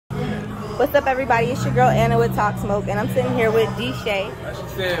What's up, everybody? It's your girl Anna with Talk Smoke, and I'm sitting here with D Shay. Like she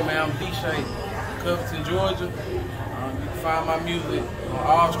said, man, I'm D Shay, Covington, Georgia. You can find my music on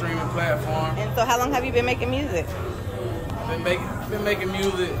all streaming platforms. And so, how long have you been making music? I've been making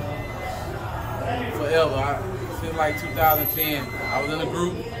music forever. Since like 2010. I was in a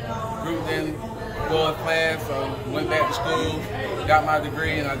group didn't go to class, so went back to school, got my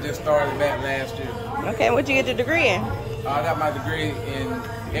degree, and I just started back last year. Okay, what'd you get your degree in? I got my degree in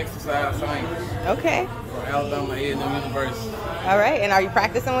exercise science. Okay. From Alabama A&M University. All right, and are you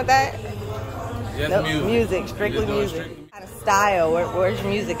practicing with that? Just nope. music. Music, strictly music. What kind of style? Where's your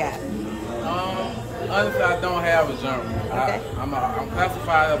music at? Honestly, I don't have a genre. Okay. I'm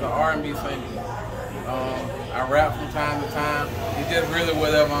classified as an R&B singer. I rap from time to time. It's just really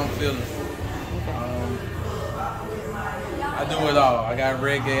whatever I'm feeling. I do it all. I got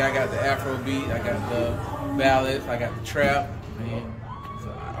reggae, I got the Afro beat, I got the ballads, I got the trap. So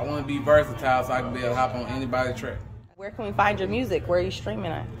I want to be versatile so I can be able to hop on anybody's track. Where can we find your music? Where are you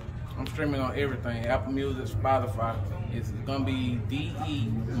streaming at? I'm streaming on everything. Apple Music, Spotify. It's going to be D-E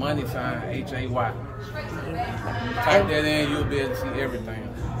money sign H-A-Y. Type that in, you'll be able to see everything.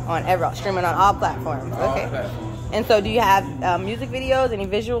 Streaming on all platforms. All okay. platforms. And so, do you have music videos, any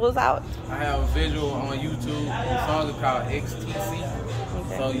visuals out? I have a visual on YouTube. The song is called XTC.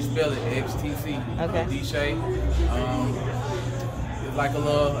 Okay. So you spell it XTC. Okay. D Shay. It's like a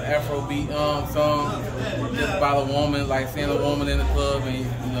little Afrobeat song, just about a woman, like seeing a woman in the club, and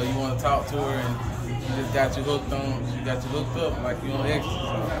you want to talk to her, and you just got you hooked on. She got you hooked up like you on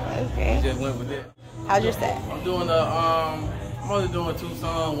ecstasy. Okay. You just went with it. How's your set? I'm doing I'm only doing 2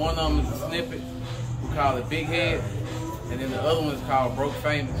 songs. One of them is a snippet. We call it Big Head, and then the other one is called Broke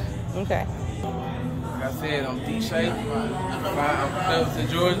Famous. Okay. Like I said, I'm D Shay. I'm from Covington,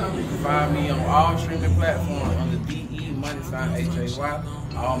 Georgia. You can find me on all streaming platforms under D-E money sign H-A-Y.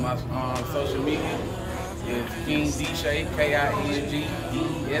 All my social media is King D Shay, K-I-N-G-D-E-S-H-A-Y,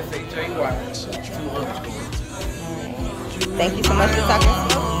 2 underscores. Thank you so much for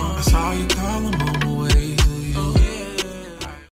talking.